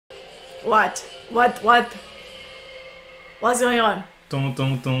What? What? What's going on? Tung,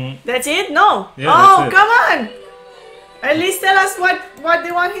 tung, tung. That's it? No. Yeah, oh, that's it. come on. At least tell us what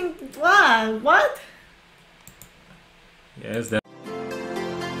they want him. What? Yes, that.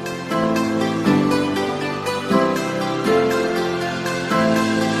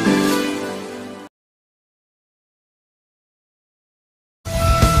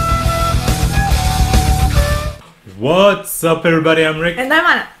 What's up, everybody? I'm Rick, And I'm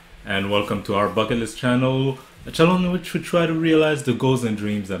Anna. and welcome to our bucket list channel, a channel in which we try to realize the goals and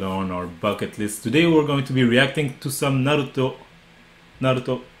dreams that are on our bucket list. Today, we're going to be reacting to some Naruto.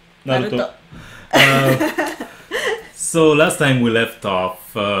 So last time we left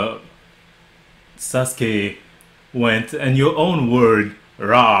off, Sasuke went, and your own word,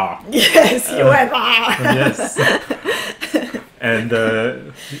 Ra. Yes, you went. Yes. And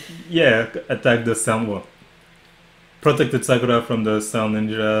yeah, attacked the Sound. Protected Sakura from the Sound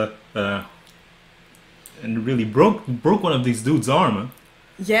Ninja, and really broke one of these dudes' arm.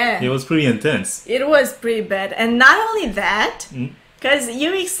 Yeah. It was pretty intense. It was pretty bad. And not only that, because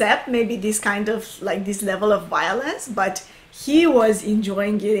you accept maybe this kind of, like, this level of violence, but he was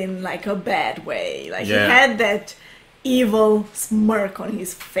enjoying it in, like, a bad way. Like, Yeah. he had that evil smirk on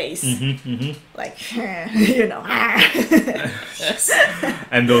his face. Like, you know. Yes.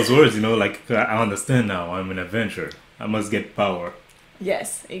 And those words, you know, like, I understand now, I'm an adventurer. I must get power.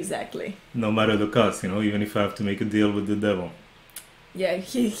 Yes, exactly. No matter the cost, you know, even if I have to make a deal with the devil. Yeah,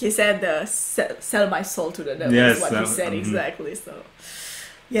 he said, sell my soul to the devil, Yes, is what he said, exactly, so.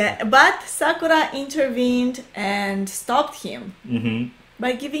 Yeah, but Sakura intervened and stopped him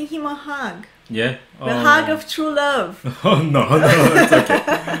by giving him a hug. Yeah? The hug of true love. Oh, no, it's okay.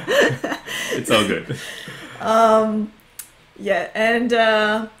 It's all good. Yeah,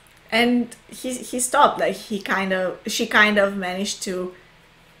 and he stopped, like, she kind of managed to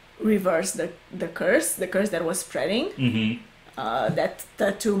reverse the curse that was spreading. That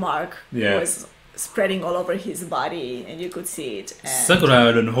tattoo mark was spreading all over his body, and you could see it. And Sakura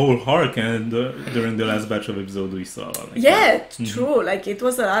had a whole arc, and during the last batch of episodes we saw. Like yeah, true. Like, it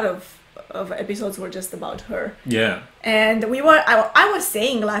was a lot of episodes were just about her. Yeah. And I was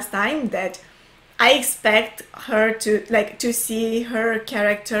saying last time that I expect her to see her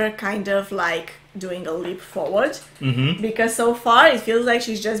character kind of like doing a leap forward, because so far it feels like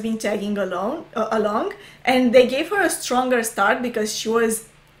she's just been tagging along, and they gave her a stronger start because she was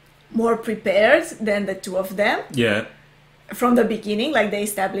more prepared than the two of them. Yeah. From the beginning, like, they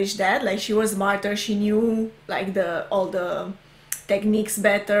established that, like, she was smarter, she knew, like, all the techniques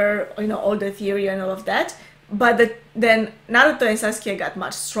better, you know, all the theory and all of that. But then Naruto and Sasuke got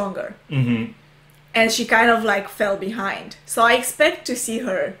much stronger, and she kind of, like, fell behind. So I expect to see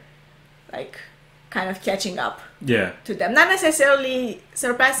her, like, kind of catching up to them. Not necessarily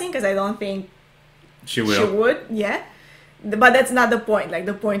surpassing, because I don't think She will. she would, yeah. But that's not the point. Like,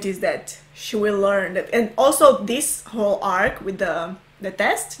 the point is that she will learn that. And also, this whole arc with the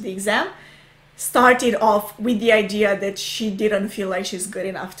test, the exam, started off with the idea that she didn't feel like she's good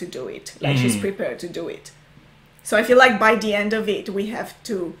enough to do it. Like, she's prepared to do it. So I feel like by the end of it, we have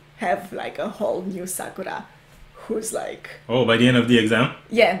to have, like, a whole new Sakura who's like... Oh, by the end of the exam?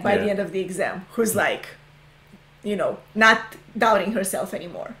 Yeah, by the end of the exam. Who's like, you know, not doubting herself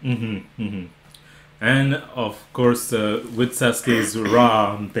anymore. And of course, with Sasuke's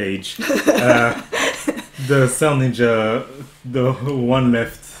Ra page, the Sound Ninja, the one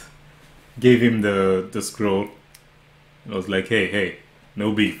left, gave him the scroll. It was like, hey,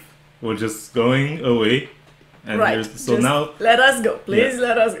 no beef. We're just going away. And Right. so now, let us go, please.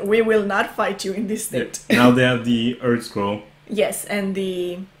 Let us go. We will not fight you in this state. now they have the Earth scroll. Yes, and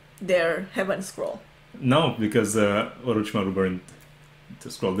their Heaven scroll. No, because Orochimaru burned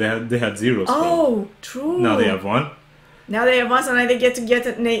the scroll. They had zero scroll. Oh, true. Now they have one. Now they have one, so now they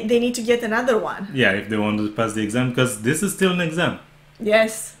need to get another one. Yeah, if they want to pass the exam, because this is still an exam.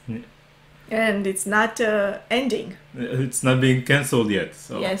 Yes. And it's not ending. It's not being cancelled yet.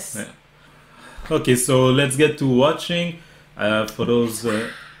 So, Yes. Yeah. Okay, so let's get to watching. For those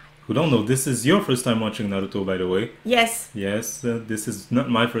who don't know, this is your first time watching Naruto, by the way. Yes. Yes, this is not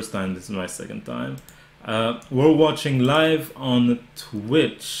my first time, this is my second time. We're watching live on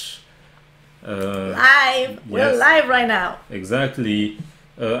Twitch. Live! We're yes. live right now. Exactly.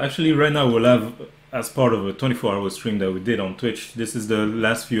 Actually, right now we'll have, as part of a 24-hour stream that we did on Twitch, this is the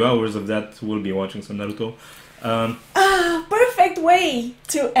last few hours of that, we'll be watching some Naruto. Perfect way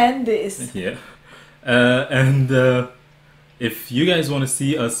to end this. Yeah. If you guys want to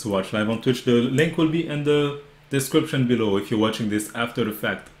see us watch live on Twitch, the link will be in the description below. If you're watching this after the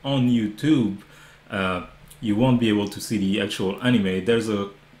fact on YouTube, you won't be able to see the actual anime. There's a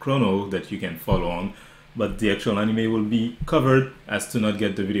chrono that you can follow on, but the actual anime will be covered as to not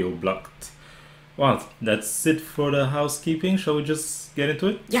get the video blocked. Well, that's it for the housekeeping. Shall we just get into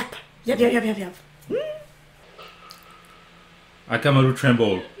it? Yep. Akamaru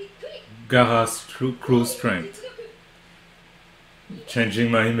Tremble. GAARA'S Cruel Strength. Changing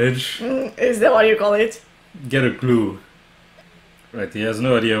my image. Is that what you call it? Get a clue. Right, he has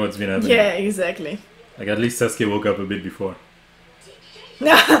no idea what's been happening. Yeah, exactly. Like, at least Sasuke woke up a bit before.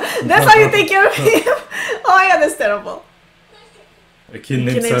 That's how you take care of him? Oh yeah, that's terrible. A kid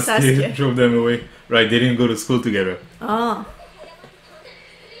named Sasuke drove them away. Right, they didn't go to school together. Oh.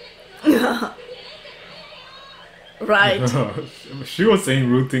 Right. She was saying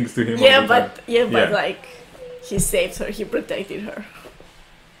rude things to him. Yeah, but like, he saved her, he protected her.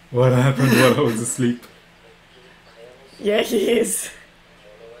 What happened while I was asleep? Yeah, he is.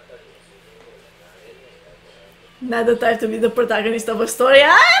 Not the type to be the protagonist of a story.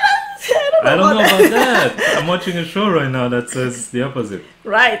 I don't know about that. I'm watching a show right now that says the opposite.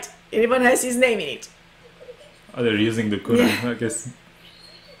 Right. It even has his name in it. Oh, they're using the kunai, I guess.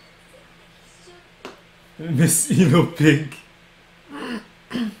 Miss Eno Pig.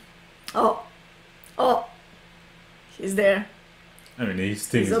 Oh. He's there. I mean,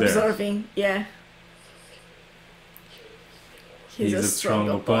 he's observing, yeah. He's a strong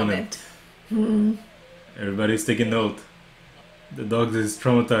opponent. Everybody's taking note. The dog is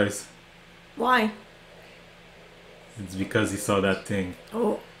traumatized. Why? It's because he saw that thing.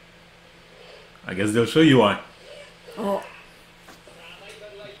 Oh. I guess they'll show you why. Oh.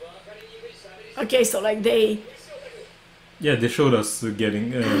 Okay, so like they... Yeah, they showed us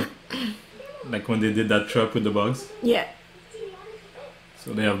getting... like when they did that trap with the bugs. Yeah.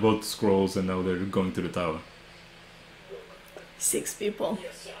 So they have both scrolls and now they're going to the tower. 6 people.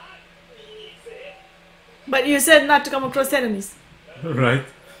 But you said not to come across enemies. Right.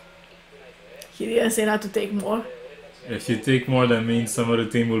 He didn't say not to take more. If you take more, that means some other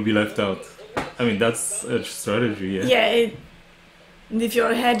team will be left out. I mean, that's a strategy, yeah? Yeah, if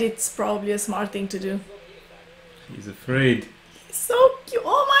you're ahead, it's probably a smart thing to do. He's afraid. He's so cute.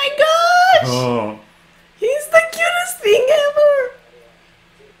 Oh my gosh! Oh. He's the cutest thing ever!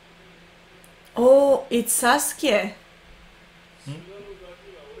 Oh, it's Sasuke.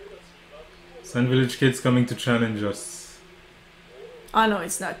 Sun Village kids coming to challenge us. Oh no,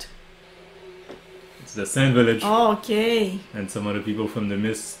 it's not. It's the Sand Village. Oh, okay. And some other people from the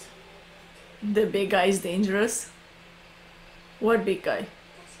Mist. The big guy is dangerous. What big guy?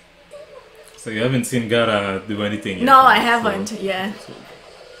 So you haven't seen Gaara do anything yet? No, I haven't, yeah.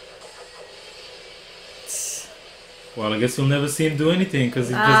 Well, I guess you'll never see him do anything because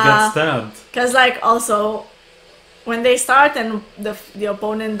he just got stabbed. Because like also, when they start and the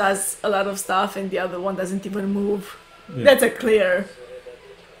opponent does a lot of stuff and the other one doesn't even move, that's a clear...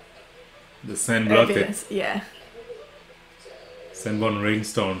 The sand blocked evidence. It. Yeah. Sandborn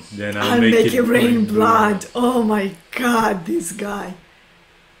rainstorm. Then I'll make it rain blood. Oh my god, this guy.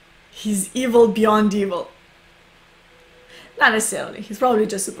 He's evil beyond evil. Not necessarily. He's probably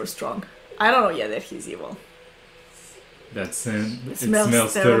just super strong. I don't know yet that he's evil. That sand. It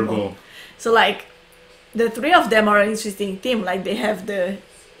smells terrible. So like, the 3 of them are an interesting team. Like they have the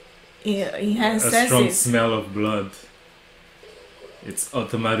enhanced senses. A strong smell of blood. It's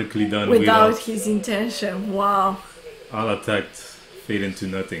automatically done without his intention. Wow. All attacked fade into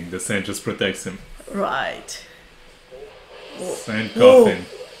nothing. The sand just protects him. Right. Sand coffin.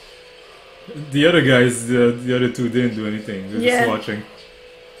 The other guys, the other 2 didn't do anything. They're just watching.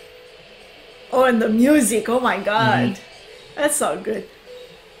 Oh, and the music. Oh my god. That's so good.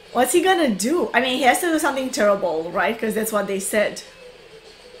 What's he gonna do? I mean, he has to do something terrible, right? Because that's what they said.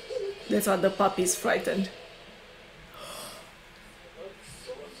 That's what the puppy's frightened.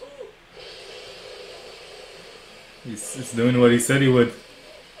 He's doing what he said he would.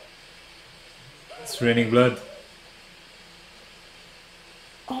 It's raining blood.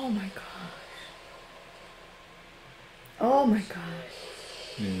 Oh my god. Oh my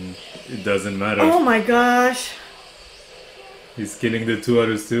gosh. It doesn't matter. Oh my gosh. He's killing the 2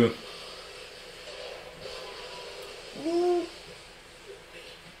 others too.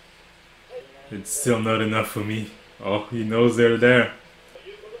 It's still not enough for me. Oh, he knows they're there.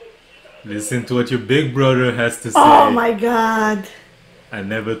 Listen to what your big brother has to say. Oh my god. I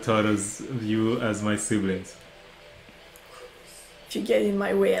never thought of you as my siblings. If you get in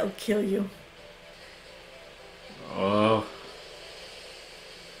my way, I'll kill you. Oh.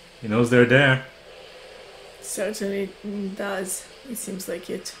 He knows they're there. Certainly does. It seems like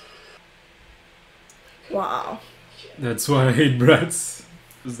it. Wow. That's why I hate brats.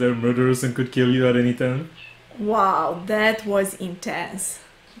 Because they're murderers and could kill you at any time. Wow, that was intense.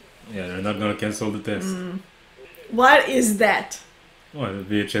 Yeah, they're not gonna cancel the test. What is that? What, a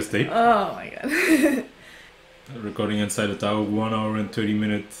VHS tape? Oh my god. Recording inside the tower 1 hour and 30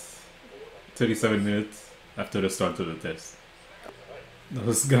 minutes, 37 minutes after the start of the test.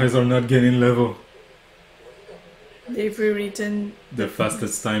 Those guys are not getting level. They've rewritten. The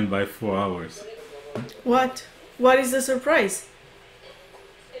fastest time by 4 hours. What? What is the surprise?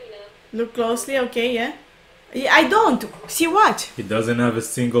 Look closely, okay, yeah. I don't. See what? He doesn't have a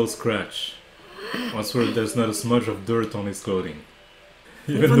single scratch. What's worse, there's not a smudge of dirt on his clothing.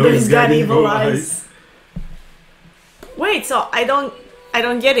 Even though he's got evil eyes. Wait, so I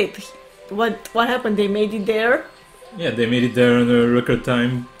don't get it. What happened? They made it there? Yeah, they made it there in a record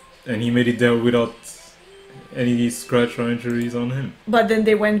time, and he made it there without any scratch or injuries on him. But then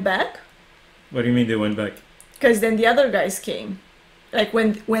they went back? What do you mean they went back? Because then the other guys came. Like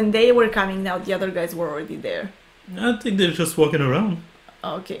when they were coming out, the other guys were already there. I think they're just walking around.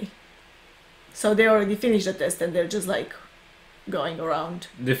 Okay. So they already finished the test and they're just like going around.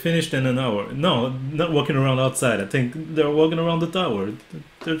 They finished in an hour. No, not walking around outside. I think they're walking around the tower.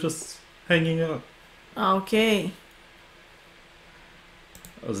 They're just hanging out. Okay.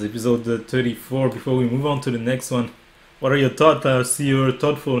 That was episode 34. Before we move on to the next one, what are your thoughts? I see you're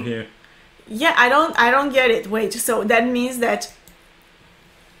thoughtful here. Yeah, I don't get it. Wait, so that means that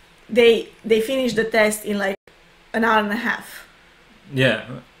they finished the test in like an hour and a half. Yeah.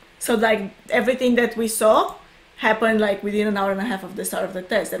 So like everything that we saw happened like within an hour and a half of the start of the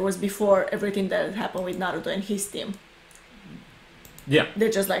test. That was before everything that happened with Naruto and his team. Yeah.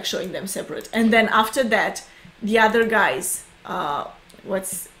 They're just like showing them separate. And then after that, the other guys, Kiba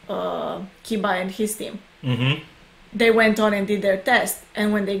and his team, they went on and did their test.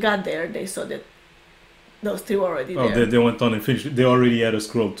 And when they got there, they saw that those three were already there. Oh, they went on and finished. They already had a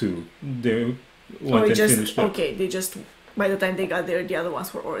scroll too. They went and finished it. Okay, they just, by the time they got there, the other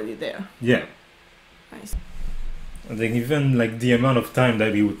ones were already there. Yeah. Nice. I think even like the amount of time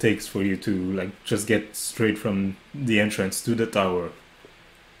that it would take for you to like just get straight from the entrance to the tower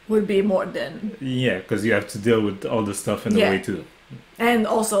would be more than... Yeah, because you have to deal with all the stuff in the way too. And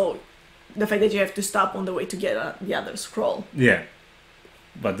also the fact that you have to stop on the way to get the other scroll. Yeah.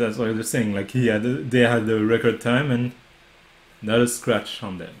 But that's what they're saying. Like they had the record time and not a scratch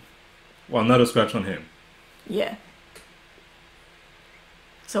on them. Well, not a scratch on him. Yeah.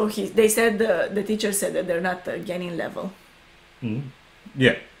 So they said the teacher said that they're not gaining level.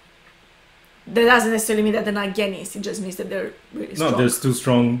 Yeah. That doesn't necessarily mean that they're not gaining. It just means that they're really strong. No, they're too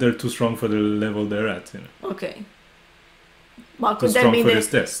strong. They're too strong for the level they're at. You know. Okay. Well, too strong for this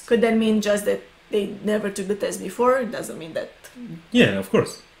test. Could that mean just that they never took the test before? It doesn't mean that. Yeah, of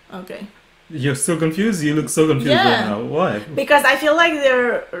course. Okay. You're so confused. You look so confused right now. Why? Because I feel like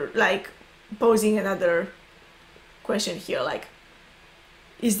they're like posing another question here. Like,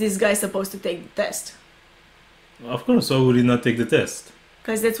 is this guy supposed to take the test? Of course. Why would he not take the test?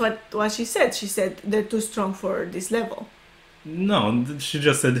 Because that's what she said. She said they're too strong for this level. No, she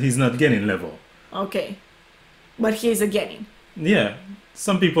just said he's not getting level. Okay. But he is a getting. Yeah.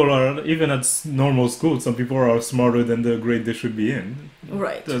 Some people are, even at normal school, some people are smarter than the grade they should be in.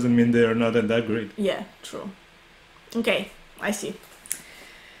 Right. Doesn't mean they're not at that grade. Yeah, true. Okay, I see.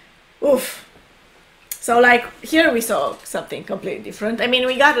 Oof. So like here we saw something completely different. I mean,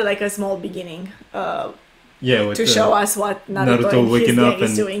 we got like a small beginning to show us what Naruto and his gang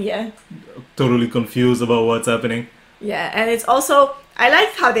is doing. Yeah. Totally confused about what's happening. Yeah, and it's also, I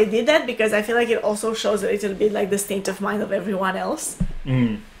liked how they did that because I feel like it also shows a little bit like the state of mind of everyone else.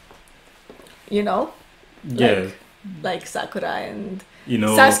 You know? Yeah. Like Sakura and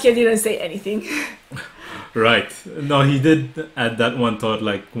Sasuke didn't say anything. Right. No, he did add that one thought,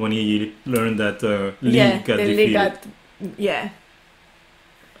 like when he learned that Lee got defeated.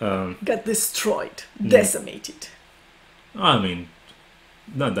 Got destroyed, decimated. I mean,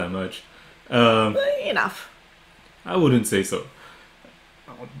 not that much. Enough. I wouldn't say so.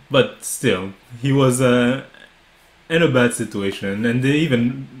 But still, he was in a bad situation. And they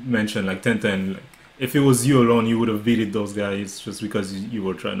even mentioned, like, Tenten, like, if it was you alone, you would have beaten those guys just because you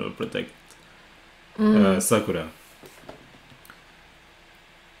were trying to protect Sakura.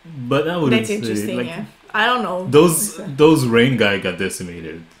 But I wouldn't say... That's interesting, like, yeah. I don't know. Those Rain guy got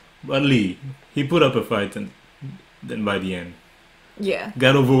decimated. But Lee, he put up a fight and then by the end... Yeah.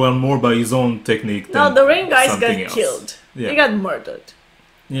 Got overwhelmed more by his own technique than the Rain guys got else. Killed. Yeah. They got murdered.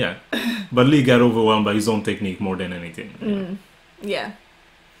 Yeah. But Lee got overwhelmed by his own technique more than anything. Yeah.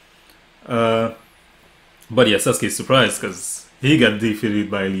 But yeah, Sasuke's surprised because he got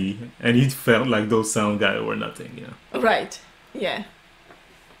defeated by Lee and he felt like those sound guys were nothing, Right. Yeah.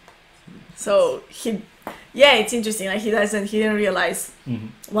 So he Yeah, it's interesting. Like he didn't realize Mhm.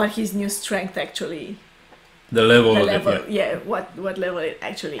 what his new strength actually, The level the of level, it, yeah. yeah, what level it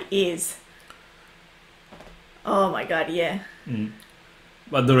actually is. Oh my god, yeah. Mm.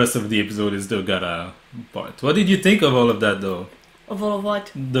 But the rest of the episode is the Gara part. What did you think of all of that, though? Of all of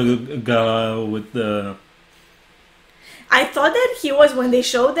what? The Gara with the... I thought that he was, when they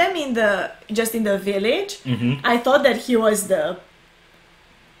showed them in the village, Mm-hmm. I thought that he was the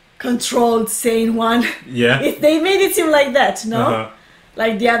controlled, sane one. Yeah. They made it seem like that, no? Uh-huh.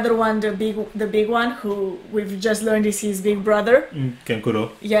 Like the other one, the big one, who we've just learned is his big brother.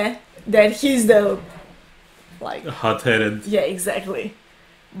 Kenkuro. Yeah, that he's the, like, Hot-headed. yeah, exactly.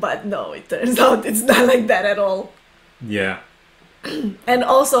 But no, it turns out it's not like that at all. Yeah. And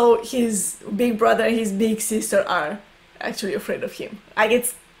also, his big brother and his big sister are actually afraid of him. Like,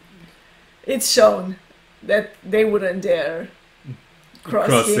 it's shown that they wouldn't dare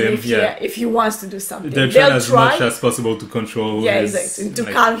cross him if he wants to do something. They're trying as much as possible to control his... exactly. To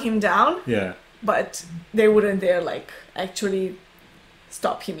like, calm him down. Yeah. But they wouldn't dare, like, actually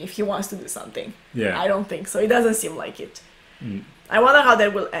stop him if he wants to do something. Yeah. I don't think so. It doesn't seem like it. Mm. I wonder how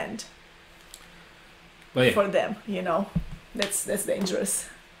that will end But yeah. for them, you know. That's dangerous.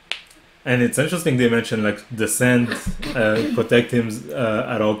 And it's interesting they mentioned like the sand protect him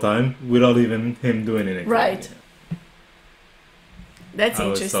at all time without even him doing anything. Right. That's I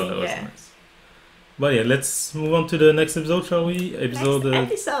always interesting, thought that was yeah. nice. But yeah, let's move on to the next episode, shall we? Episode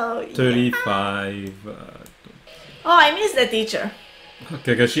Next episode. 35. Oh, I miss the teacher.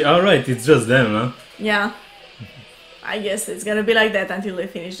 Kakashi. Alright, it's just them, huh? Yeah. I guess it's gonna be like that until they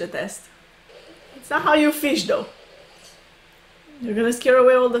finish the test. It's not how you fish, though. You're gonna scare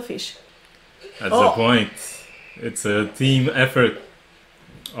away all the fish. That's the point. It's a team effort.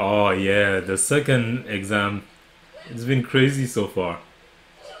 Oh yeah, the second exam. It's been crazy so far.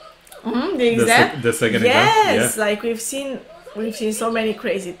 Mm-hmm, the exam? The second yes, exam? Yeah. like we've seen so many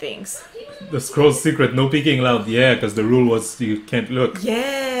crazy things. The scroll secret, no peeking loud. Yeah, because the rule was you can't look.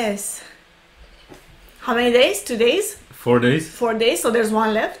 Yes. How many days? 2 days? 4 days? 4 days, so there's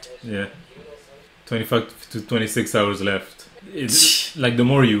one left? Yeah. 25 to 26 hours left. It's like the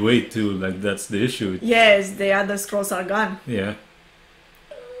more you wait too, like that's the issue. Yes, the other scrolls are gone. Yeah.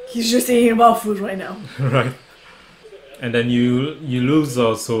 He's just thinking about food right now. Right. And then you lose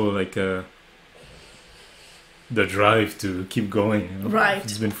also like the drive to keep going. You know? Right.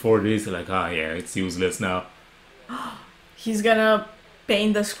 It's been 4 days, like yeah, it's useless now. He's gonna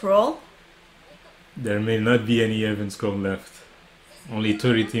paint the scroll. There may not be any Evan scroll left. Only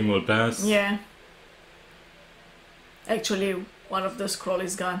 30 team will pass. Yeah. Actually, one of the scroll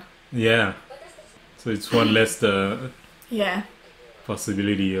is gone. Yeah. So it's one less Yeah.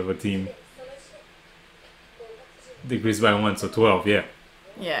 possibility of a team. Decreased by 1, so 12, yeah.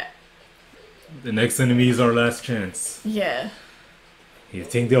 Yeah. The next enemy is our last chance. Yeah. You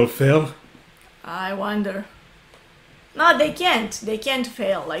think they'll fail? I wonder. No, they can't. They can't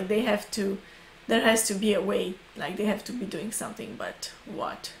fail. Like, they have to... There has to be a way. Like, they have to be doing something, but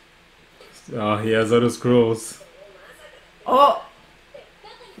what? Oh, he has other scrolls. Oh!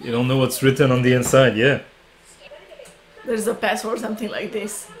 You don't know what's written on the inside, yeah. There's a password, something like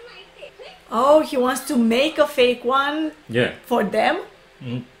this. Oh, he wants to make a fake one Yeah. for them?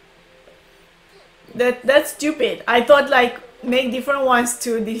 Mm. That's stupid. I thought, like, make different ones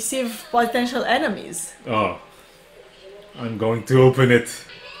to deceive potential enemies. Oh. I'm going to open it.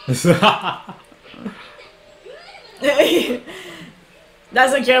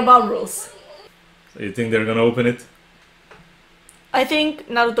 Doesn't care about rules. So you think they're gonna open it? I think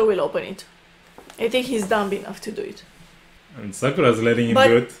Naruto will open it. I think he's dumb enough to do it. I mean, Sakura's letting him But-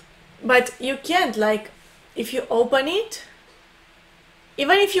 do it. But you can't, like, if you open it,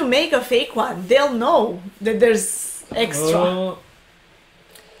 even if you make a fake one, they'll know that there's extra. Oh.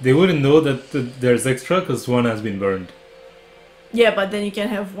 They wouldn't know that there's extra because one has been burned. Yeah, but then you can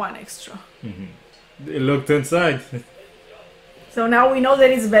have one extra. They looked inside. So now we know that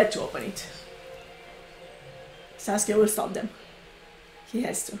it's bad to open it. Sasuke will stop them. He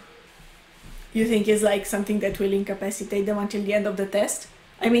has to. You think it's like something that will incapacitate them until the end of the test?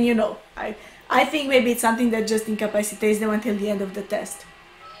 I mean, you know, I think maybe it's something that just incapacitates them until the end of the test.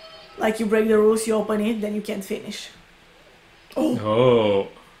 Like you break the rules, you open it, then you can't finish. Oh.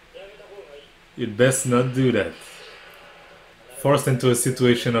 You'd best not do that. Forced into a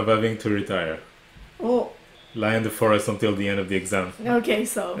situation of having to retire. Oh, Lie in the forest until the end of the exam. okay,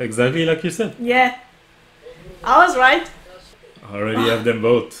 so... Exactly like you said. Yeah. I was right. Already have them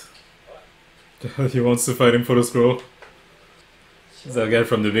both. He wants to fight him for the scroll. It's that guy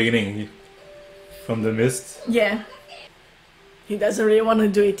from the beginning. From the mist. Yeah. He doesn't really want to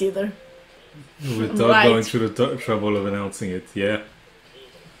do it either. Without going through the trouble of announcing it, yeah.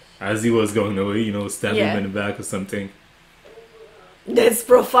 As he was going away, you know, stab him in the back or something. That's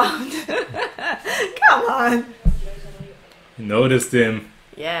profound. Come on. Noticed him.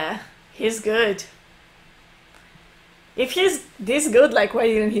 Yeah, he's good. If he's this good, like, why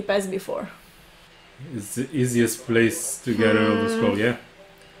didn't he pass before? It's the easiest place to get out of the scroll, yeah.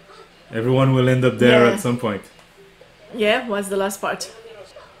 Everyone will end up there at some point. Yeah, what's the last part?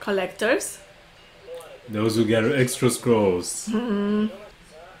 Collectors? Those who get extra scrolls.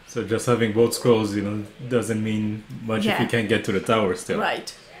 So just having both scrolls, you know, doesn't mean much if you can't get to the tower still.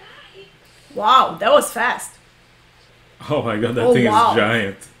 Right. Wow, that was fast. Oh my god, that thing is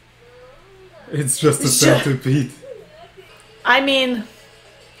giant. It's just a centipede. I mean...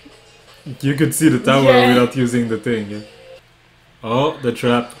 You could see the tower without using the thing. Yeah. Oh, the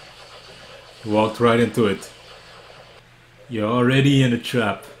trap. Walked right into it. You're already in a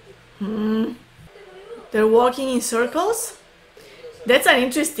trap. They're walking in circles? That's an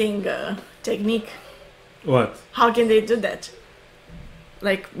interesting technique. What? How can they do that?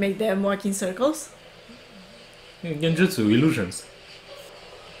 Like, make them walk in circles? Genjutsu, illusions.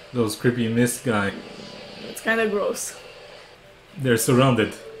 Those creepy mist guy. It's kind of gross. They're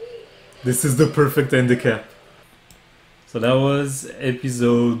surrounded. This is the perfect handicap. So that was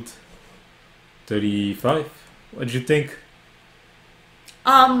episode 35. What'd you think?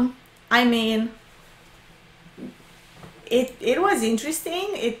 I mean, it was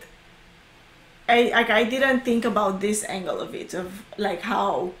interesting. I didn't think about this angle of it, of like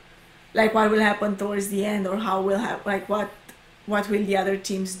how, like what will happen towards the end, or how will have like what will the other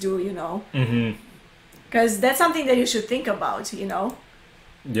teams do, you know? Because that's something that you should think about, you know?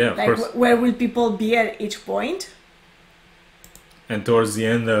 Yeah, of like course. Where will people be at each point? And towards the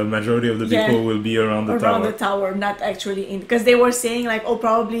end, the majority of the people will be around the tower. Around the tower, not actually in. Because they were saying like, oh,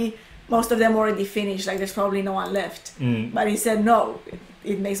 probably most of them already finished. Like, there's probably no one left. But he said no.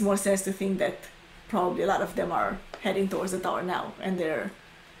 It makes more sense to think that probably a lot of them are heading towards the tower now, and they're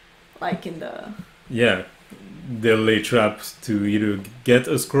like in the. Yeah, they'll lay traps to either get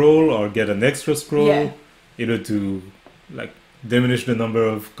a scroll or get an extra scroll, either to like diminish the number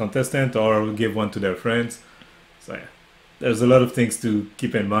of contestants or give one to their friends. So yeah. There's a lot of things to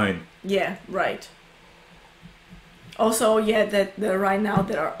keep in mind. Yeah, right. Also, yeah, that right now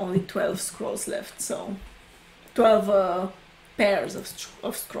there are only 12 scrolls left, so 12 pairs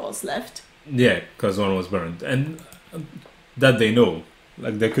of scrolls left. Yeah, because one was burned, and that they know.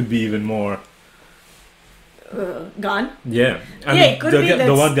 Like there could be even more. Gone. Yeah, I mean,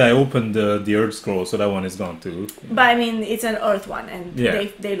 the one guy opened the Earth scroll, so that one is gone too. But I mean, it's an Earth one, and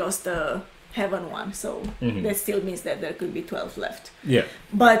they lost the Heaven one, so that still means that there could be 12 left. Yeah.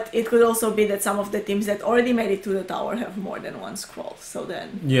 But it could also be that some of the teams that already made it to the tower have more than one scroll, so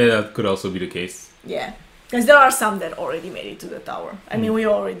then... Yeah, that could also be the case. Yeah, because there are some that already made it to the tower. I mean, we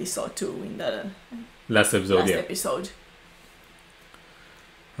already saw 2 in the last episode.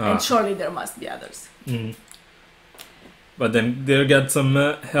 And surely there must be others. But then they got some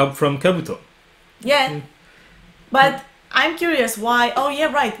help from Kabuto. Yeah, but... I'm curious why. Oh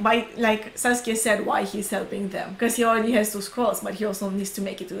yeah, right. Why, like Sasuke said, why he's helping them? Because he already has 2 scrolls, but he also needs to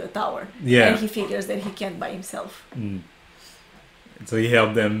make it to the tower. Yeah. And he figures that he can't by himself. So he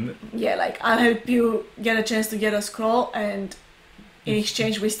helped them. Yeah, like I'll help you get a chance to get a scroll, and in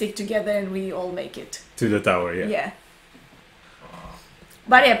exchange we stick together and we all make it to the tower. Yeah. Yeah.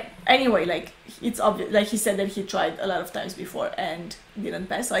 But yeah. Anyway, like it's obvious. Like he said that he tried a lot of times before and didn't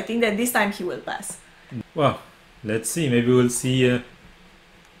pass. So I think that this time he will pass. Well. Let's see, maybe we'll see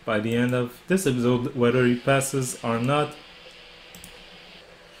by the end of this episode whether he passes or not.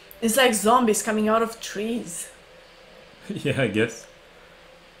 It's like zombies coming out of trees. Yeah, I guess.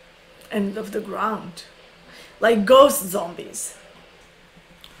 And of the ground. Like ghost zombies.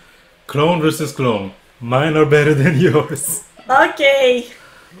 Clone versus clone. Mine are better than yours. Okay.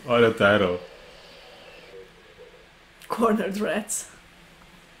 What a title. Cornered rats.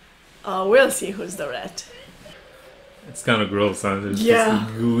 We'll see who's the rat. It's kind of gross, huh? There's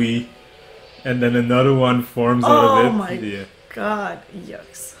just gooey, and then another one forms out of it. Oh my god,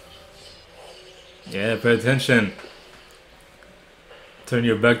 yucks. Yeah, pay attention. Turn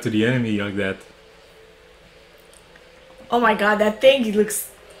your back to the enemy like that. Oh my god, that thing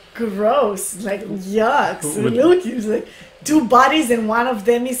looks gross. Like, yucks. Look, it's like 2 bodies and one of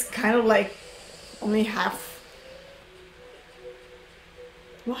them is kind of like only half.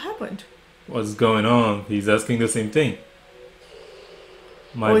 What happened? What's going on? He's asking the same thing.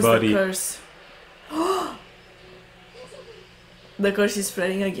 My body. The curse. The curse is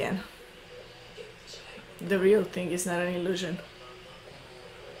spreading again. The real thing is not an illusion.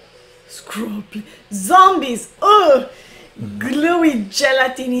 Scroll, zombies! Ugh! Gluey,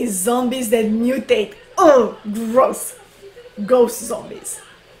 gelatiny zombies that mutate. Ugh! Gross. Ghost zombies.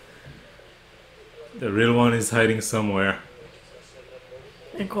 The real one is hiding somewhere.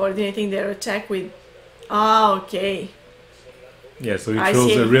 And coordinating their attack with... Ah, okay. Yeah, so he I chose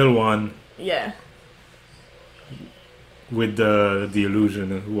see. the real one Yeah, with the illusion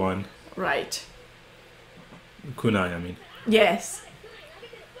one. right. Kunai, I mean. Yes.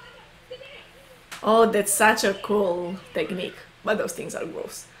 Oh, that's such a cool technique. But those things are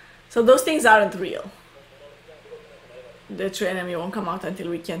gross. So those things aren't real. The true enemy won't come out until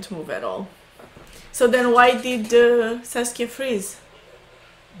we can't move at all. So then why did Sasuke freeze?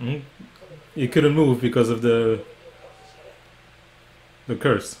 He couldn't move because of the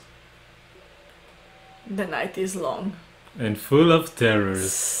curse. The night is long. And full of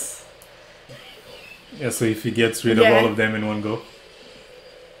terrors. Yeah, so if he gets rid of Yeah. all of them in one go.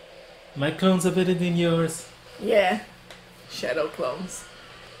 My clones are better than yours. Yeah. Shadow clones.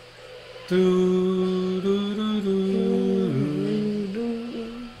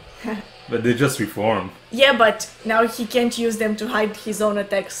 But they just reform. Yeah, but now he can't use them to hide his own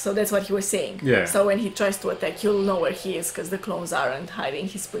attacks, so that's what he was saying. Yeah. So when he tries to attack, he'll know where he is, because the clones aren't hiding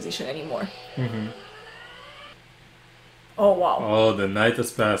his position anymore. Oh wow. Oh, the night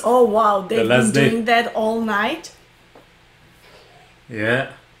has passed. Oh wow, they've been last day. doing that all night?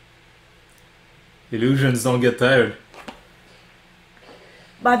 Yeah. Illusions don't get tired.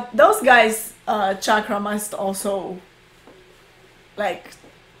 But those guys, chakra must also, like,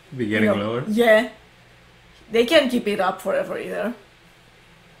 Be getting you know, lower. yeah. They can't keep it up forever either.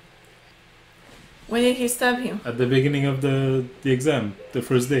 When did he stab him? At the beginning of the exam, the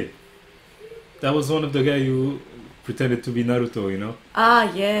first day. That was one of the guy who pretended to be Naruto, you know?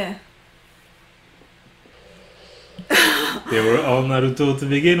 Ah, yeah. They were all Naruto to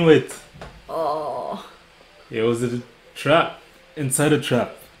begin with. Oh. It was a trap. Inside a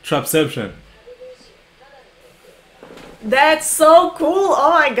trap. Trapception. That's so cool!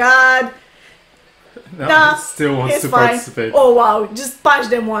 Oh my god! Now Nah, he still wants it's to fine. participate. Oh wow, just punch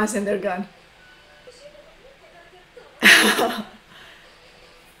them once and they're gone.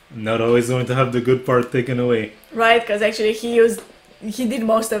 Not always going to have the good part taken away. Right, because actually he did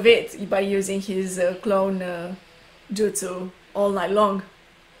most of it by using his clone jutsu all night long.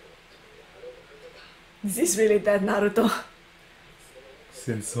 Is this really that Naruto?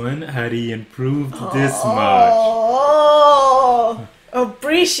 Since when had he improved this much? Oh,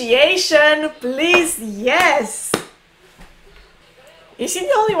 appreciation, please, yes. Is he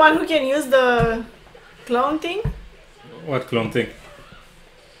the only one who can use the clone thing? What clone thing?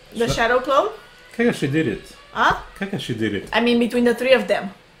 The shadow clone? Kakashi did it. Huh? Kakashi did it. I mean, between the three of them.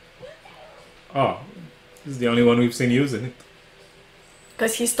 Oh, he's the only one we've seen using it.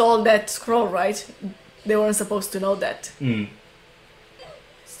 Because he stole that scroll, right? They weren't supposed to know that.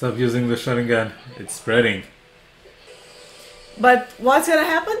 Stop using the Sharingan. It's spreading. But what's gonna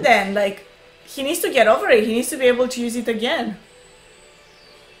happen then? Like, he needs to get over it. He needs to be able to use it again.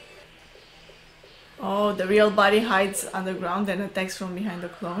 Oh, the real body hides underground and attacks from behind the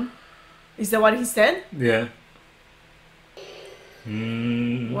clone. Is that what he said? Yeah.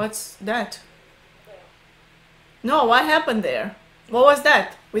 What's that? No, what happened there? What was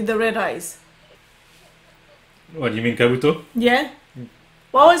that with the red eyes? What, you mean Kabuto? Yeah?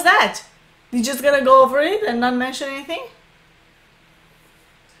 What was that? You just gonna go over it and not mention anything?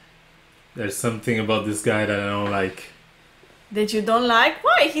 There's something about this guy that I don't like. That you don't like?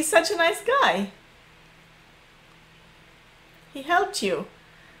 Why? He's such a nice guy. He helped you.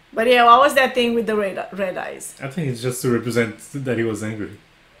 But yeah, what was that thing with the red eyes? I think it's just to represent that he was angry.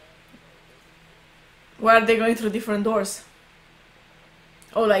 Why are they going through different doors?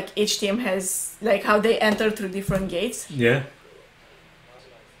 Oh, like each team has, like how they enter through different gates? Yeah.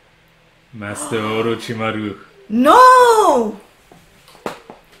 Master Orochimaru No!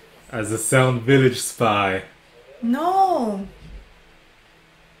 as a Sound Village spy. No!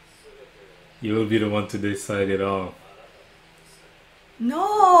 You will be the one to decide it all.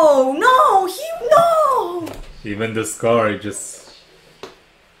 No! No! No! Even the scar, just...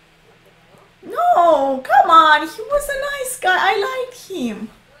 No! Come on! He was a nice guy. I liked him.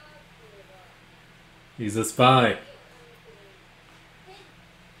 He's a spy.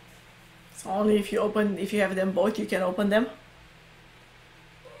 So only if you have them both, you can open them.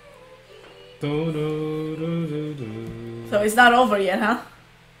 So it's not over yet, huh?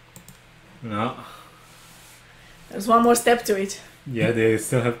 No. There's one more step to it. Yeah, they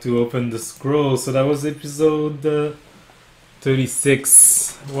still have to open the scroll. So that was episode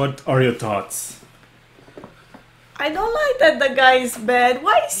 36. What are your thoughts? I don't like that the guy is bad.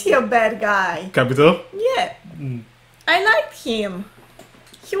 Why is he a bad guy? Capital? Yeah. Mm. I liked him.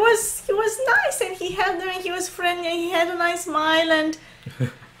 He was nice and he helped them and he was friendly and he had a nice smile and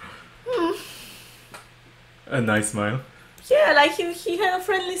A nice smile. yeah, like he had a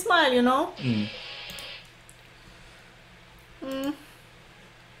friendly smile, you know? Mm. Mm.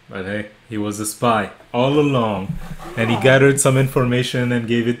 But hey, he was a spy all along, and he gathered some information and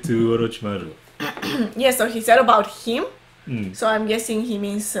gave it to Orochimaru. Yeah, so he said about him. Mm. So I'm guessing he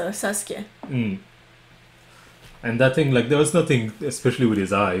means Sasuke. Mm. And that thing, like, there was nothing, especially with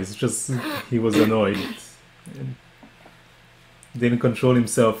his eyes, just he was annoyed. And didn't control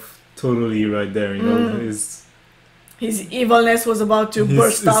himself totally right there, you know. His evilness was about to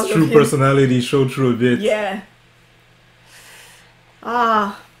burst out his true of him. personality showed through a bit. Yeah.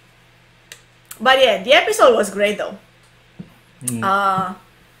 But yeah, the episode was great though. Mm.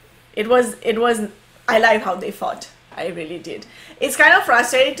 It was I like how they fought. I really did. It's kind of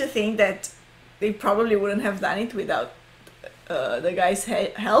frustrating to think that they probably wouldn't have done it without the guy's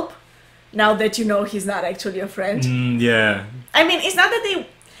help. Now that you know he's not actually a friend. Yeah. I mean, it's not that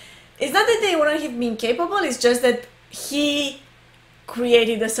they wouldn't have been capable. It's just that he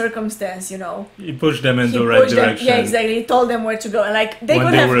created a circumstance, you know. He pushed them in He the right pushed them- direction. yeah, exactly. He told them where to go, and like they when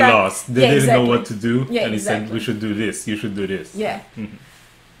could they have were done, lost. They Yeah, didn't know exactly. what to do. Yeah, and he said, exactly. we should do this. You should do this. Yeah. Mhm.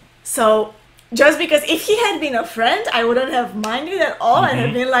 So just because if he had been a friend, I wouldn't have minded at all. I'd have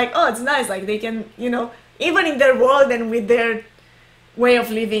Mhm. been like, oh, it's nice. Like they can, you know, even in their world and with their way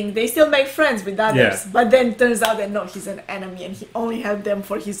of living, they still make friends with others. Yeah. But then turns out that no, he's an enemy and he only helped them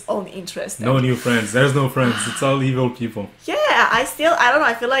for his own interest. No And new friends. There's no friends. It's all evil people. yeah, I don't know.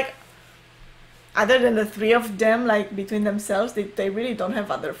 I feel like other than the three of them, like between themselves, they really don't have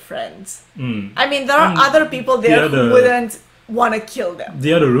other friends. Mm. I mean, there are And other people there the other- who wouldn't want to kill them.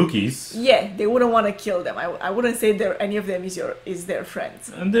 The other rookies. Yeah, they wouldn't want to kill them. I wouldn't say any of them is their friends.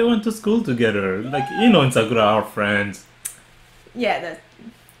 And they went to school together. Like, Ino and Sakura are friends. Yeah, that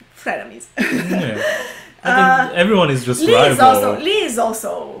frenemies. Yeah. I think everyone is just Lee rival. is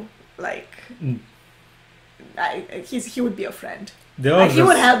also like Mm. he would be a friend. They all Like, he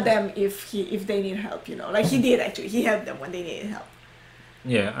would just- help them if they need help, you know. Like he did actually. He helped them when they needed help.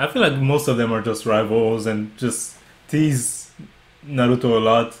 Yeah, I feel like most of them are just rivals and just tease Naruto a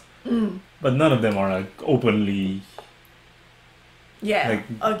lot. Mm. But none of them are like openly Yeah. Like,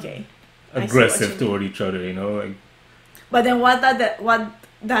 okay. I see what aggressive you toward each other, you know? Like, But then what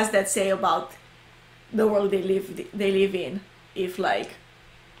does that say about the world they live in? If like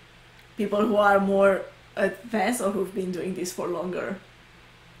people who are more advanced or who've been doing this for longer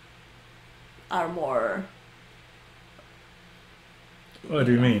are more what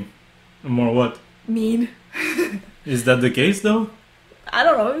do you mean? More what? mean. Is that the case though? I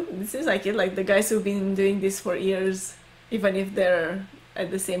don't know. It seems like it. Like the guys who've been doing this for years, even if they're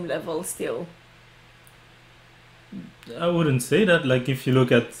at the same level still. I wouldn't say that. Like, if you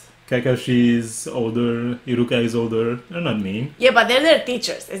look at Kakashi is older, Iruka is older, they're not mean. Yeah, but they're their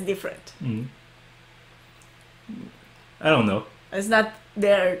teachers. It's different. Mm. I don't know. It's not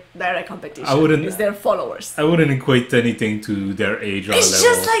their direct competition. I wouldn't- It's their followers. I wouldn't equate anything to their age or It's level.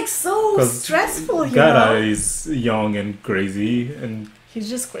 just like so 'Cause stressful, you Gaara know. is young and crazy, and He's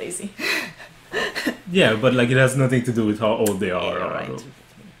just crazy. yeah, but like it has nothing to do with how old they are. Yeah, or- right.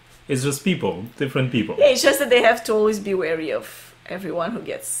 It's just people, different people. Yeah, it's just that they have to always be wary of everyone who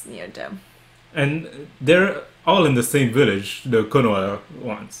gets near them. And they're all in the same village, the Konoha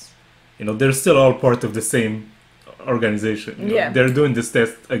ones. You know, they're still all part of the same organization. You know, Yeah. They're doing this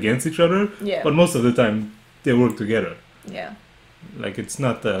test against each other, Yeah. but most of the time they work together. Yeah. Like, it's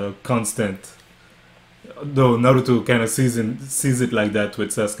not a constant. Though Naruto kind of sees it like that with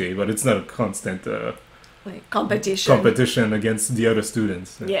Sasuke, but it's not a constant Like competition. competition against the other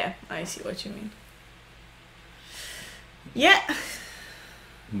students. Yeah, I see what you mean. Yeah.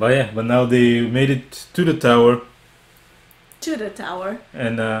 But now they made it to the tower To the tower.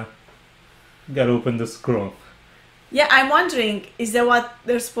 and gotta open the scroll. Yeah, I'm wondering, is that what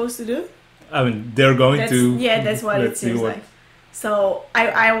they're supposed to do? I mean, they're going to. Yeah, that's what it let's see seems what- like. So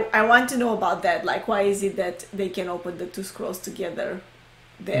I want to know about that. Like, why is it that they can open the two scrolls together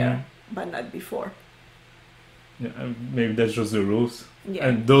there, but not before? Yeah, maybe that's just the rules. Yeah.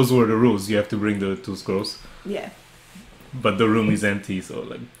 And those were the rules. You have to bring the two scrolls. Yeah. But the room is empty, so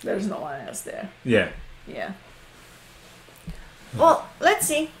like, There's no one else there. yeah. Yeah. Well, let's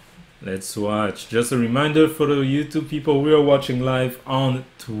see. Let's watch. Just a reminder for the YouTube people, we are watching live on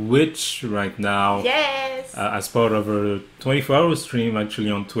Twitch right now. Yes. As part of a 24-hour stream actually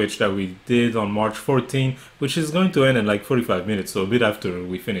on Twitch that we did on March 14, which is going to end in like 45 minutes, so a bit after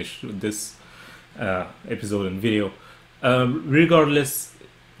we finish this episode and video. Regardless,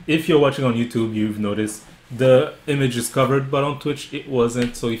 if you're watching on YouTube, you've noticed the image is covered, but on Twitch it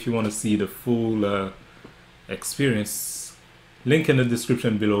wasn't. So if you want to see the full experience, link in the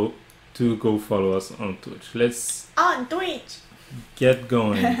description below to go follow us on Twitch. Let's On Twitch. get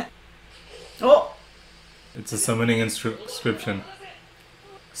going. Oh, It's a summoning inscription.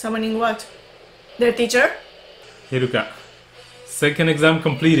 summoning what? Their teacher? Hiruka. Second exam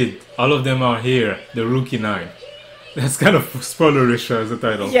completed. All of them are here. The rookie 9. That's kind of spoilerish as a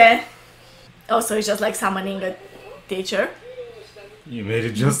title. Yeah. Also, it's just like summoning a teacher. You made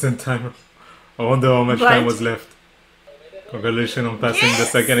it just in time. I wonder how much Right. time was left. Congratulations on passing the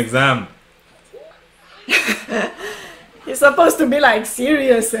second exam. He's supposed to be like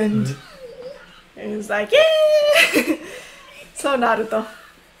serious and he's like, yeah. So Naruto.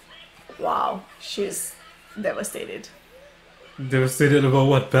 Wow, she's devastated. Devastated about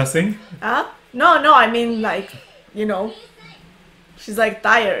what? Passing? Huh? No, I mean like, you know, she's like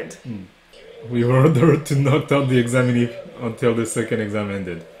tired. We were ordered to knock out the examinee until the second exam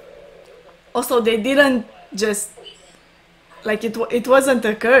ended. Also, they didn't just like it wasn't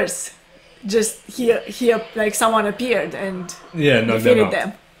a curse. Just he like someone appeared and Yeah, knock them defeated out.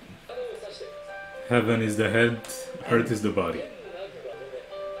 them. Heaven is the head, earth is the body.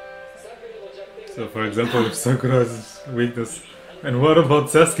 So, for example, Sakura's weakness. And what about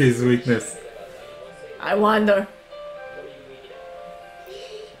Sasuke's weakness? I wonder.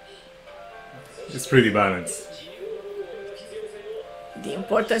 It's pretty balanced. The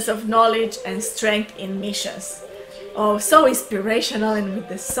importance of knowledge and strength in missions. Oh, so inspirational, and with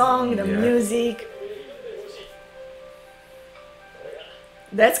the song, the Yeah. music.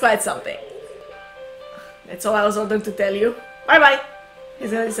 That's quite something. That's all I was ordered to tell you. Bye bye!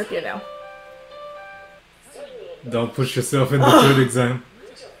 He's gonna disappear now. Don't push yourself in the third exam.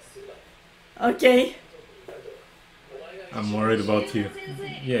 Okay. I'm worried about you.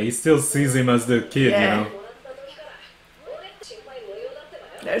 Yeah, he still sees him as the kid, Yeah. you know.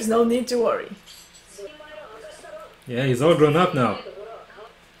 There's no need to worry. Yeah, he's all grown up now.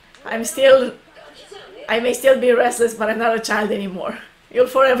 I may still be restless, but I'm not a child anymore. You'll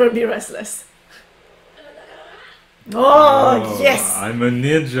forever be restless. Oh, yes! I'm a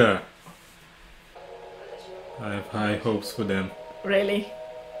ninja. I have high hopes for them. Really?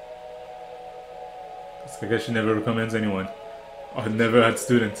 Kakashi never recommends anyone. Or never had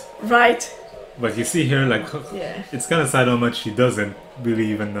students. Right? But you see here, like, Yeah. it's kind of sad how much he doesn't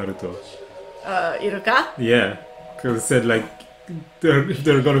believe in Naruto. Iruka? Yeah, because it said, like, if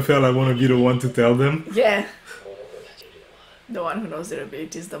they're gonna fail, I want to be the one to tell them. Yeah. The one who knows their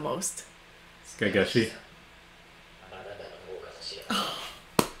abilities the most. It's Kakashi.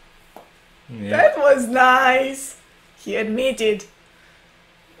 Yeah. That was nice! He admitted.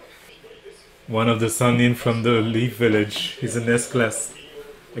 One of the Sannin from the Leaf Village. He's an S-class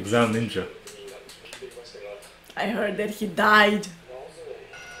exam ninja. I heard that he died.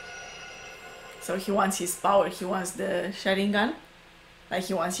 So he wants his power, he wants the Sharingan. Like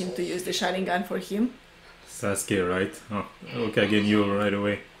he wants him to use the Sharingan for him. Sasuke, right? Oh, okay, again, you right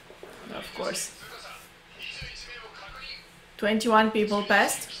away. Of course. 21 people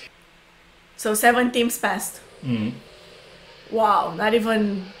passed. So 7 teams passed. Mm. Wow, not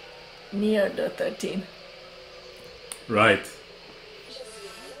even near the 13. Right.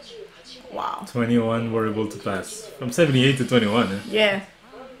 Wow. 21 were able to pass. From 78 to 21, eh? Yeah.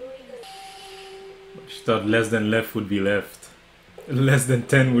 She thought less than left would be left. Less than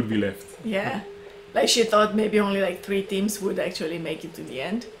 10 would be left. Yeah. Like she thought maybe only like 3 teams would actually make it to the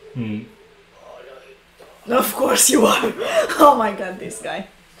end. Hmm. Of course you are. Oh my god, this guy.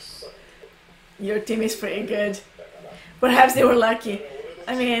 Your team is pretty good. Perhaps they were lucky.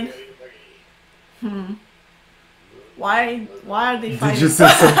 I mean, why are they fighting? Did you say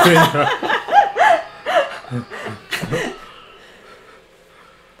something?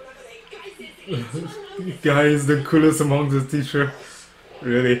 Guy is the coolest among the teacher.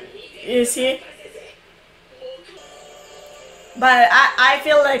 Really? Is he? But I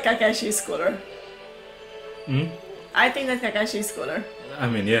feel like Kakashi is cooler. Hmm? I think that Kakashi is cooler. I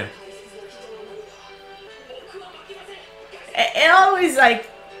mean, yeah. It always like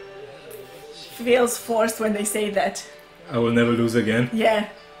feels forced when they say that. I will never lose again. Yeah.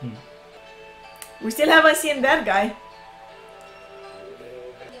 We still haven't seen that guy.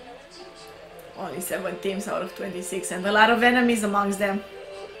 Only 7 teams out of 26 and a lot of enemies amongst them.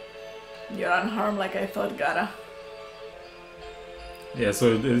 You're unharmed like I thought, Gaara. Yeah,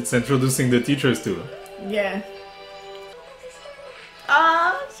 so it's introducing the teachers too. Yeah.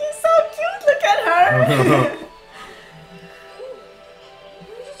 Ah, she's so cute, look at her!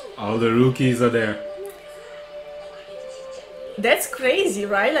 All the rookies are there. That's crazy,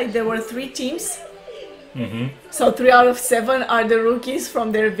 right? Like there were 3 teams. Mm-hmm. So 3 out of 7 are the rookies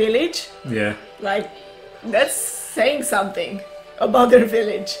from their village. Yeah. Like, that's saying something about their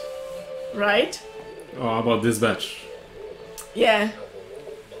village, right? Oh, about this batch. Yeah.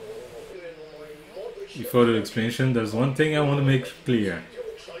 Before the explanation, there's one thing I want to make clear.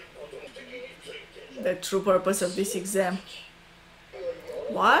 The true purpose of this exam.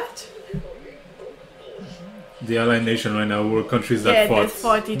 What? The Allied nation right now were countries Yeah, that that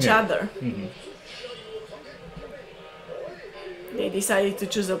fought each Yeah. other. Mm-hmm. They decided to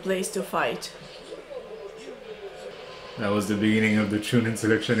choose a place to fight. That was the beginning of the Chunin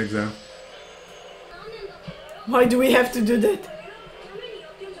selection exam. Why do we have to do that?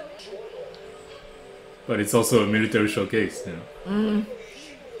 But it's also a military showcase, you know. Mm.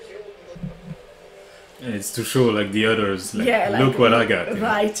 And it's to show like the others, like, Yeah, like, look what I got. you know.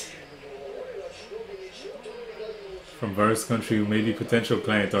 Right. From various countries who may be potential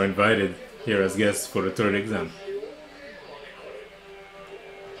clients are invited here as guests for the 3rd exam.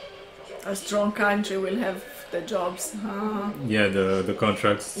 A strong country will have the jobs. Yeah, the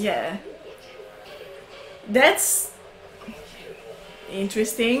contracts. Yeah. That's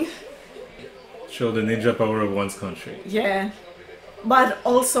interesting. Show the ninja power of one's country. Yeah. But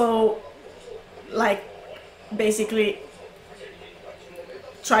also, like, basically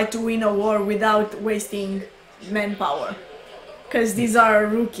try to win a war without wasting manpower. Because these are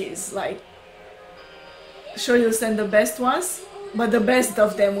rookies. Like, sure, you'll send the best ones, but the best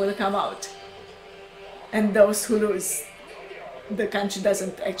of them will come out. And those who lose, the country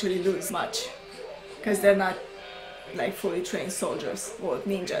doesn't actually lose much. Because they're not like fully trained soldiers or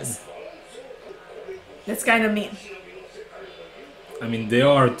ninjas. That's kind of mean. I mean, they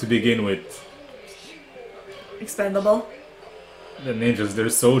are to begin with. Expendable. The ninjas, they're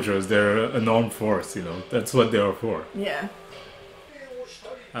soldiers, they're an armed force, you know. That's what they are for. Yeah.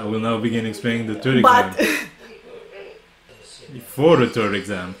 I will now begin explaining the 3rd But exam. Before the 3rd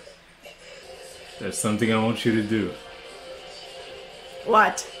exam, there's something I want you to do.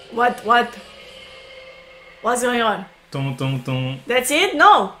 what? What's going on? Ton, ton, ton. That's it?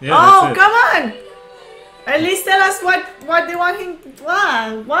 No. Yeah, oh, that's it. come on. At least tell us what they want him.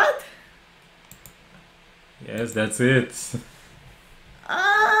 What? Yes, that's it.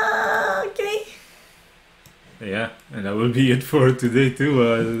 Okay. Yeah, and that will be it for today too,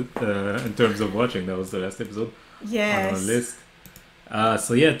 in terms of watching. That was the last episode on our Yes. list.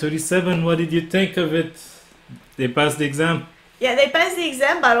 So yeah, 37, what did you think of it? They passed the exam? Yeah, they passed the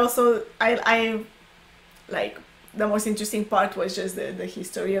exam, but also I like the most interesting part was just the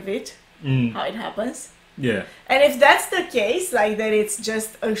history of it, how it happens. Yeah. And if that's the case, like that it's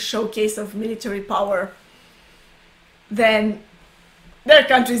just a showcase of military power, then their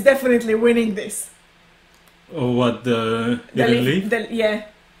country is definitely winning this. Oh, what, the The Hidden leaf- Leaf? yeah.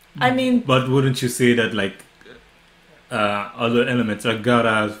 I mean, But wouldn't you say that, like, other elements like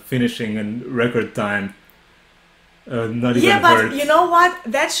Gaara finishing in record time, not even yeah, but hurt? you know what?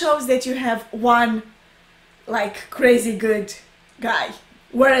 That shows that you have one, like, crazy good guy.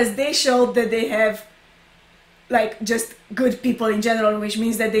 Whereas they showed that they have, like, just good people in general, which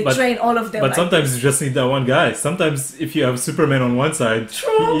means that they But- train all of them. But like sometimes this. you just need that one guy. Sometimes if you have Superman on one side,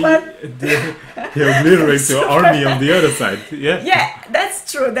 True, but- he obliterates your army on the other side. Yeah. Yeah, that's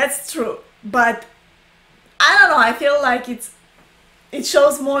true. But I don't know. I feel like it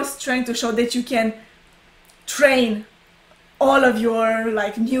shows more strength to show that you can train all of your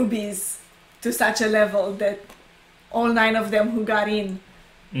like newbies to such a level that all 9 of them who got in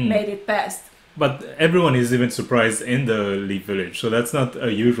made it past. But everyone is even surprised in the Leaf Village, so that's not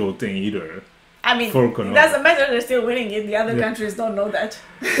a usual thing either. I mean, For it Konoha. doesn't matter. They're still winning it. The other Yeah. countries don't know that.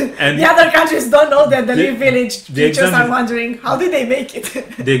 And The other countries don't know that the Leaf Village the teachers exam are is- wondering how did they make it.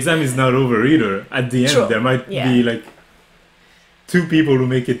 the exam is not over either. At the end, True. there might Yeah. be like 2 people who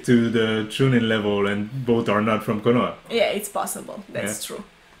make it to the Chunin level, and both are not from Konoha. Yeah, it's possible. That's Yeah. true.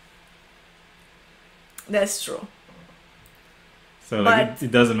 That's true. So like, But-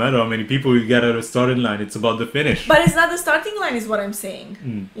 it doesn't matter how many people you get at the starting line. It's about the finish. But it's not the starting line, is what I'm saying.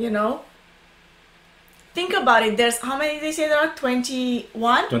 Mm. You know? Think about it. There's how many they say there are?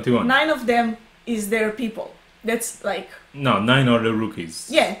 21? 21. 9 of them is their people. That's like, No, 9 are the rookies.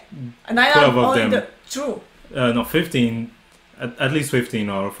 yeah. 9 12 are of only them. the. True. No, 15. At least 15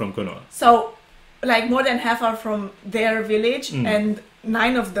 are from Konoha. So, like, more than half are from their village, and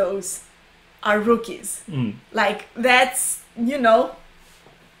 9 of those are rookies. Mm. Like, that's, you know,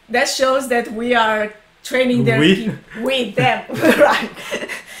 that shows that we are training their We? with them, right?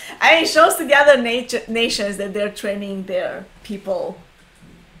 I mean, it shows to the other nations that they're training their people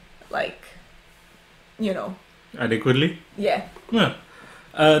like, you know, Adequately? yeah. Yeah.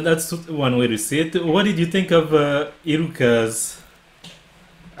 That's one way to see it. What did you think of Iruka's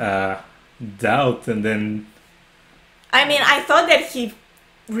doubt and then... I mean, I thought that he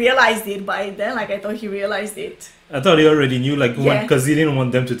realized it by then. Like, I thought he realized it. I thought he already knew, like, Yeah. because he didn't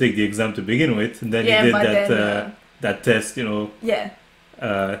want them to take the exam to begin with, and then Yeah, he did but that then, that test, you know. Yeah,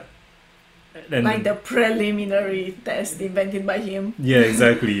 And like the preliminary test invented by him. yeah,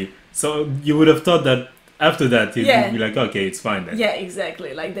 exactly. So you would have thought that after that he'd Yeah. be like, okay, it's fine then. Yeah,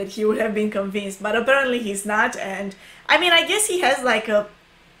 exactly. Like that he would have been convinced, but apparently he's not. And I mean, I guess he has like a,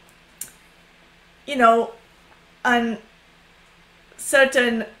 you know, an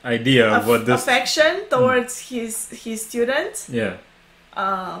certain Idea of what this... affection towards his students. Yeah.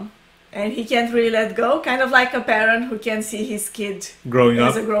 And he can't really let go, kind of like a parent who can see his kid Growing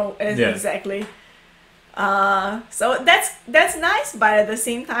as up. yeah. Exactly. So that's nice, but at the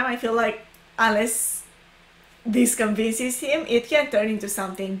same time, I feel like unless this convinces him, it can turn into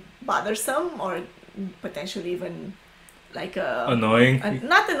something bothersome or potentially even like Annoying.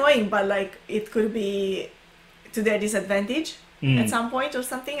 not annoying, but like it could be to their disadvantage at some point or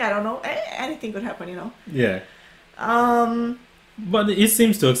something. I don't know. Anything could happen, you know. Yeah. But he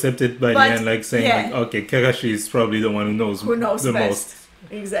seems to accept it by the end, like saying, yeah. like, okay, Kakashi is probably the one who knows the best. most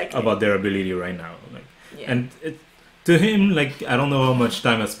Exactly about their ability right now. Like, yeah. and to him, like, I don't know how much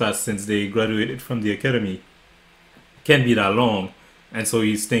time has passed since they graduated from the academy. Can't be that long, and so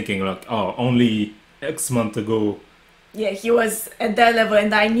he's thinking like, oh, only X month ago. Yeah, he was at that level,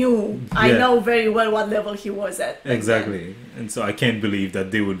 and I know very well what level he was at. Exactly, and so I can't believe that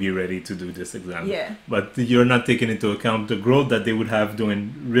they would be ready to do this exam. Yeah. But you're not taking into account the growth that they would have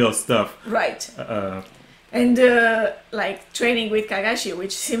doing real stuff. Right. And like training with Kagashi,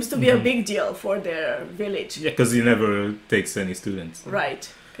 which seems to be a big deal for their village. Yeah, because he never takes any students.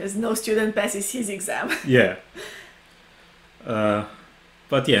 Right, because no student passes his exam. Yeah.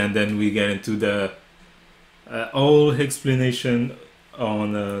 But yeah, and then we get into the whole explanation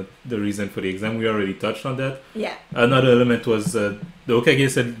on the reason for the exam. We already touched on that. Yeah. Another element was the Hokage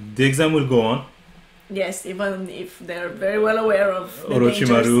said the exam will go on. Yes, even if they're very well aware of the dangers.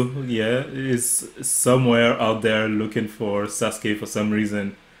 Orochimaru, yeah, is somewhere out there looking for Sasuke for some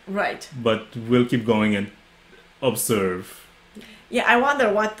reason. Right. But we'll keep going and observe. Yeah, I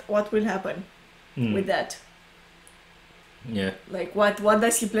wonder what will happen with that. Yeah. Like what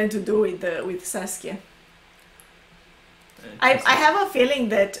does he plan to do with Sasuke? I have a feeling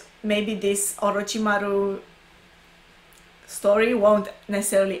that maybe this Orochimaru story won't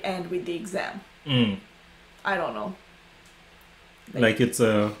necessarily end with the exam. I don't know. Like it's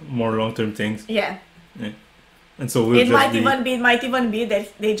a more long-term thing. Yeah. And so we'll it might even be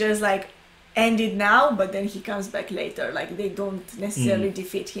that they just like end it now, but then he comes back later. Like they don't necessarily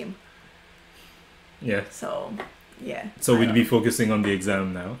defeat him. Yeah. So, yeah. So we'd be focusing on the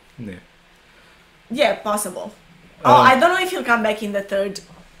exam now. Yeah. Yeah, possible. I don't know if he'll come back in the third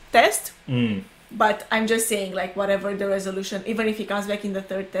test. But I'm just saying, like, whatever the resolution, even if he comes back in the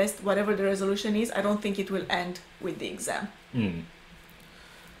third test, whatever the resolution is, I don't think it will end with the exam.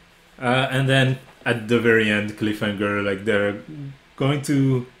 And then at the very end, cliffhanger, like they're going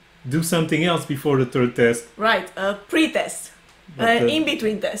to do something else before the third test. Right, a pre-test,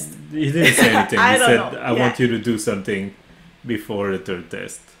 in-between test. He didn't say anything. I He don't said, know. I want you to do something before the third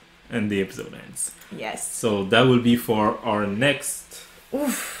test. And the episode ends. Yes. So that will be for our next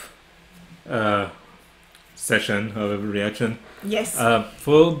session of reaction. Yes.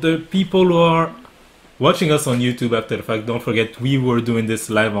 For the people who are watching us on YouTube after the fact, don't forget we were doing this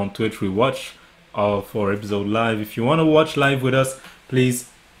live on Twitch. We watch all 4 episodes live. If you want to watch live with us, please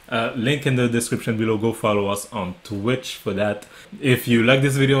link in the description below. Go follow us on Twitch for that. If you like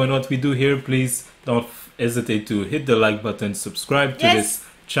this video and what we do here, please don't hesitate to hit the like button, subscribe to this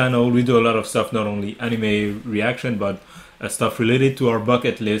channel. We do a lot of stuff, not only anime reaction, but stuff related to our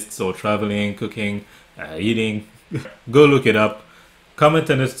bucket list, so traveling, cooking, eating. Go look it up. Comment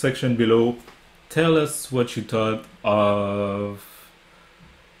in the section below. Tell us what you thought of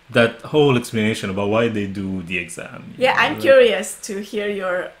that whole explanation about why they do the exam. Yeah, I'm curious to hear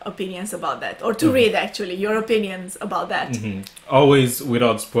your opinions about that, or to read actually your opinions about that. Always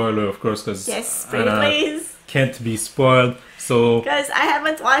without spoiler, of course, because yes, please. Can't be spoiled. So because I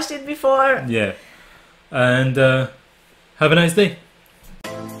haven't watched it before. Yeah, and have a nice day.